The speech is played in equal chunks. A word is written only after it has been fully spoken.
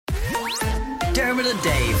Dermot and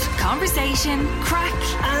Dave. Conversation, crack,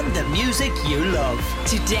 And the music you love.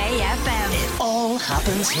 Today FM. It all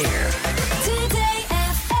happens here. Today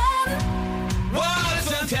FM.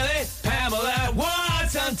 What's on telly? Pamela.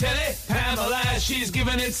 What's on telly? Pamela. She's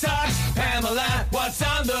giving it socks. Pamela. What's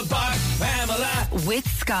on the box? Pamela. With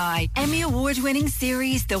Sky, Emmy Award-winning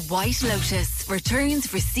series The White Lotus returns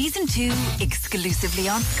for season 2 exclusively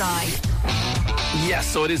on Sky. Yes,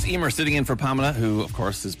 so it is Emer sitting in for Pamela, who, of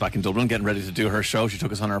course, is back in Dublin getting ready to do her show. She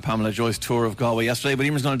took us on our Pamela Joyce tour of Galway yesterday, but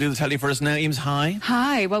Emer's going to do the telly for us now. Eames, hi.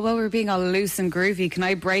 Hi. Well, while we're being all loose and groovy, can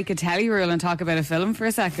I break a telly rule and talk about a film for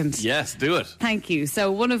a second? Yes, do it. Thank you.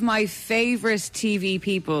 So one of my favourite TV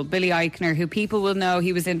people, Billy Eichner, who people will know,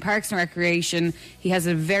 he was in Parks and Recreation. He has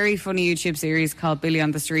a very funny YouTube series called Billy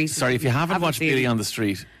on the Street. Sorry, if you haven't watched Billy on the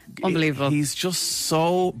Street, unbelievable. He's just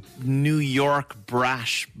so New York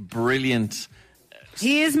brash, brilliant.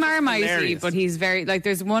 He is Marmite, hilarious. but he's very, like,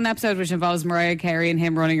 there's one episode which involves Mariah Carey and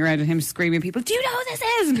him running around and him screaming, people, do you know who this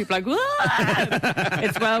is? And people are like, what?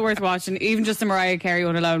 It's well worth watching, even just the Mariah Carey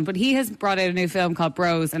one alone. But he has brought out a new film called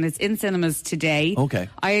Bros, and it's in cinemas today. Okay.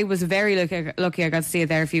 I was very lucky I got to see it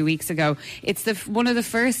there a few weeks ago. It's one of the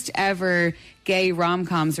first ever gay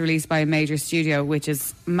rom-coms released by a major studio, which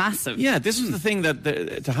is massive. Yeah, this was the thing, that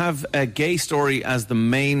to have a gay story as the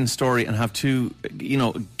main story and have two,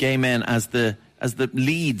 gay men as the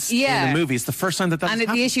leads in the movie. It's the first time that's happened.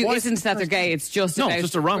 And the issue isn't that they're gay, it's just it's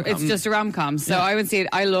just a rom-com. It's just a rom-com. So I went to see it.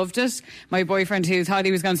 I loved it. My boyfriend, who thought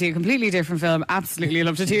he was going to see a completely different film, absolutely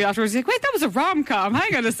loved it too. Afterwards, he's like, wait, that was a rom-com.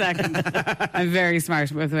 Hang on a second. I'm very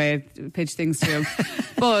smart with the way I pitch things to him.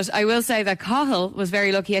 But I will say that Cahill was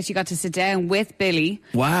very lucky. He actually got to sit down with Billy.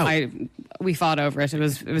 Wow. We fought over it. It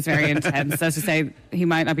was very intense. So to say, he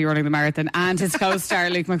might not be running the marathon. And his co-star,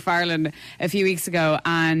 Luke McFarlane, a few weeks ago,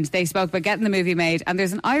 and they spoke about getting the movie made. And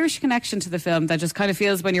there's an Irish connection to the film that just kind of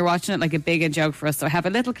feels, when you're watching it, like a big in joke for us. So I have a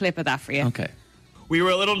little clip of that for you. Okay. We were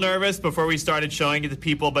a little nervous before we started showing it to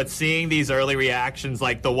people, but seeing these early reactions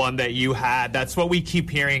like the one that you had, that's what we keep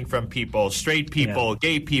hearing from people. Straight people,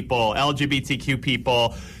 gay people, LGBTQ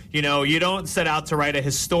people. You know, you don't set out to write a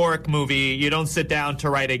historic movie. You don't sit down to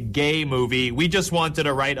write a gay movie. We just wanted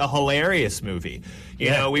to write a hilarious movie. You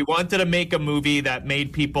know, we wanted to make a movie that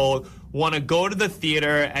made people want to go to the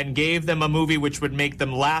theater and gave them a movie which would make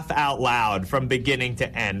them laugh out loud from beginning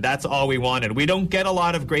to end. That's all we wanted. We don't get a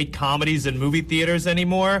lot of great comedies in movie theaters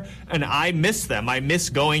anymore, and I miss them. I miss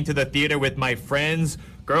going to the theater with my friends,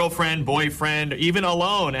 girlfriend, boyfriend, even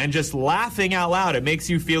alone, and just laughing out loud. It makes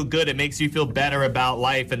you feel good. It makes you feel better about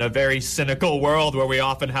life in a very cynical world where we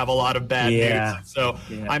often have a lot of bad news. So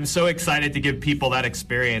I'm so excited to give people that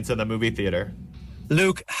experience in the movie theater.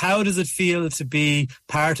 Luke, how does it feel to be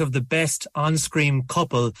part of the best on-screen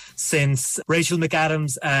couple since Rachel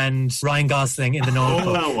McAdams and Ryan Gosling in The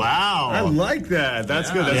Notebook? Oh, wow. I like that. That's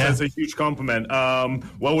good. That's a huge compliment.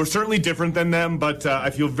 Well, we're certainly different than them, but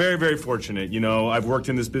I feel very, very fortunate. You know, I've worked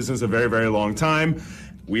in this business a very, very long time.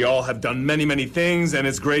 We all have done many, many things, and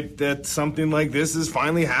it's great that something like this is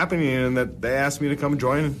finally happening and that they asked me to come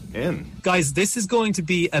join in. Guys, this is going to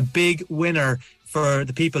be a big winner for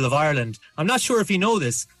the people of Ireland. I'm not sure if you know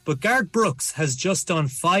this, but Garth Brooks has just done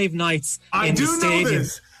 5 nights in the stadium. Know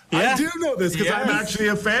this. I do know this because I'm actually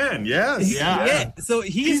a fan. Yes. So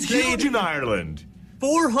he's huge in Ireland.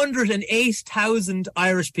 408,000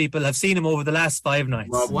 Irish people have seen him over the last 5 nights.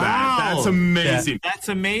 Wow. That's amazing. That's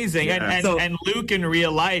amazing. Yeah. And Luke in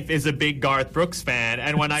real life is a big Garth Brooks fan.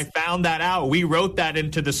 And when I found that out, we wrote that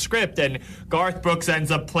into the script. And Garth Brooks ends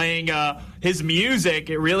up playing his music.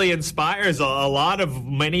 It really inspires a lot of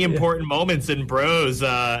many important moments in Bros.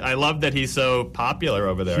 I love that he's so popular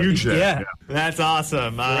over there. Huge there. Yeah. That's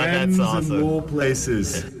awesome. Friends that's awesome. in all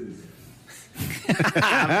places.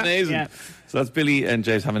 Amazing. Yeah. So that's Billy and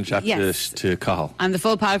James having a chat to Cahill. And the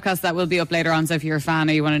full podcast that will be up later on, so if you're a fan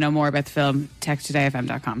or you want to know more about the film, text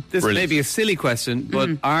todayfm.com. This may be a silly question, but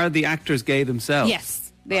are the actors gay themselves?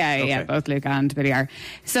 Yes. Yeah, both Luke and Billy are.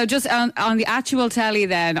 So just on the actual telly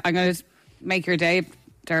then, I'm going to make your day,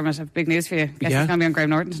 Dermot. I have big news for you. Guess who's going to be on Graham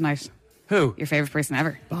Norton tonight? Who? Your favourite person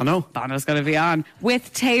ever. Bono. Bono's going to be on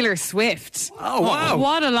with Taylor Swift. Oh, wow.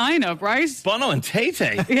 What a lineup, right? Bono and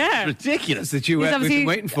Tay-Tay. Yeah. Ridiculous. That we've been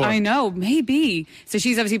waiting for. I know, maybe. So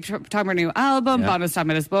she's obviously talking about her new album. Yeah. Bono's talking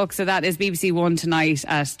about his book. So that is BBC One tonight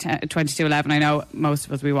at 22:11. I know most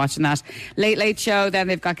of us will be watching that. Late Late Show. Then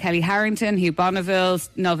they've got Kelly Harrington, Hugh Bonneville,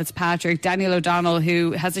 Noel Fitzpatrick, Daniel O'Donnell,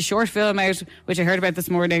 who has a short film out, which I heard about this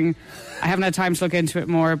morning. I haven't had time to look into it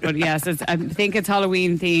more, but yes, I think it's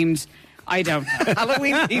Halloween themed. I don't know.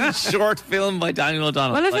 Halloween short film by Daniel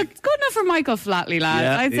O'Donnell. Well, if it's good enough for Michael Flatley,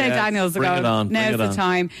 lads, I'd say Daniel's the go. Now's the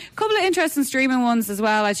time. A couple of interesting streaming ones as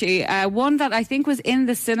well, actually. One that I think was in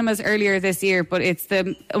the cinemas earlier this year, but it's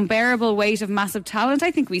The Unbearable Weight of Massive Talent.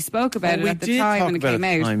 I think we spoke about it at the time when it came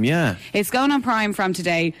out. It's going on Prime from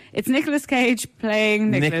today. It's Nicolas Cage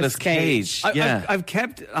playing Nicolas Cage. I've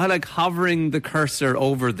kept hovering the cursor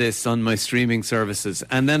over this on my streaming services,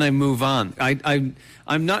 and then I move on.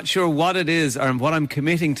 I'm not sure what it is or what I'm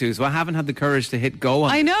committing to, so I haven't had the courage to hit go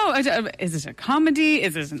on. I know. Is it a comedy?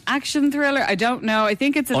 Is it an action thriller? I don't know. I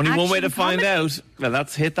think it's an only action one way to comedy. find out. Well,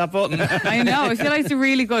 that's hit that button. I know. I feel like it's a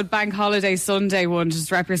really good bank holiday Sunday one.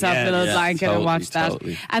 Just wrap yourself in a little blanket and watch that.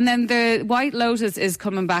 And then The White Lotus is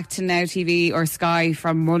coming back to Now TV or Sky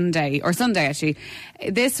from Monday or Sunday, actually.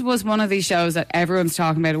 This was one of these shows that everyone's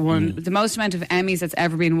talking about. It won the most amount of Emmys that's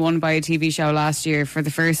ever been won by a TV show last year for the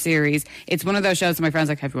first series. It's one of those shows that my friends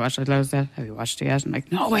are like, have you watched White Lotus yet? Have you watched it yet? I'm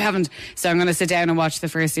like, no, I haven't. So I'm going to sit down and watch the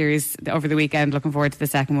first series over the weekend. Looking forward to the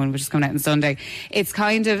second one, which is coming out on Sunday. It's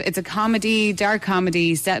a comedy, dark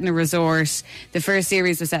comedy set in a resort. The first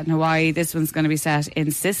series was set in Hawaii. This one's going to be set in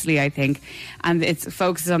Sicily, I think. And it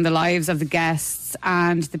focuses on the lives of the guests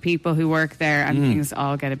and the people who work there, and things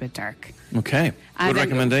all get a bit dark. Okay, good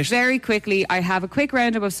recommendation. Very quickly, I have a quick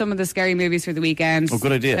roundup of some of the scary movies for the weekend. Oh,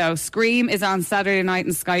 good idea. So Scream is on Saturday night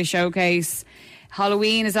in Sky Showcase.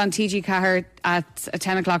 Halloween is on TG Cahir at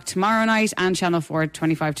 10 o'clock tomorrow night, and Channel 4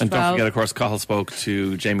 25 to 12. And don't forget, of course, Cathal spoke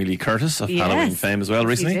to Jamie Lee Curtis of Halloween fame as well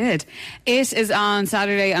recently. He did. It is on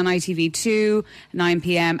Saturday on ITV2, 9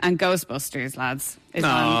 p.m. and Ghostbusters, lads, is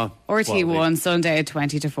on RT1 Sunday at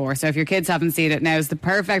 20 to 4. So if your kids haven't seen it, now is the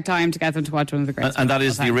perfect time to get them to watch one of the great. And that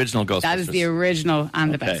is the original Ghostbusters. That is the original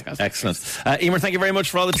and the best Ghostbusters. Excellent. Emer, thank you very much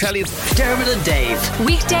for all the telly. Dermot and Dave.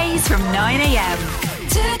 Weekdays from 9 a.m.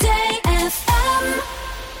 Today.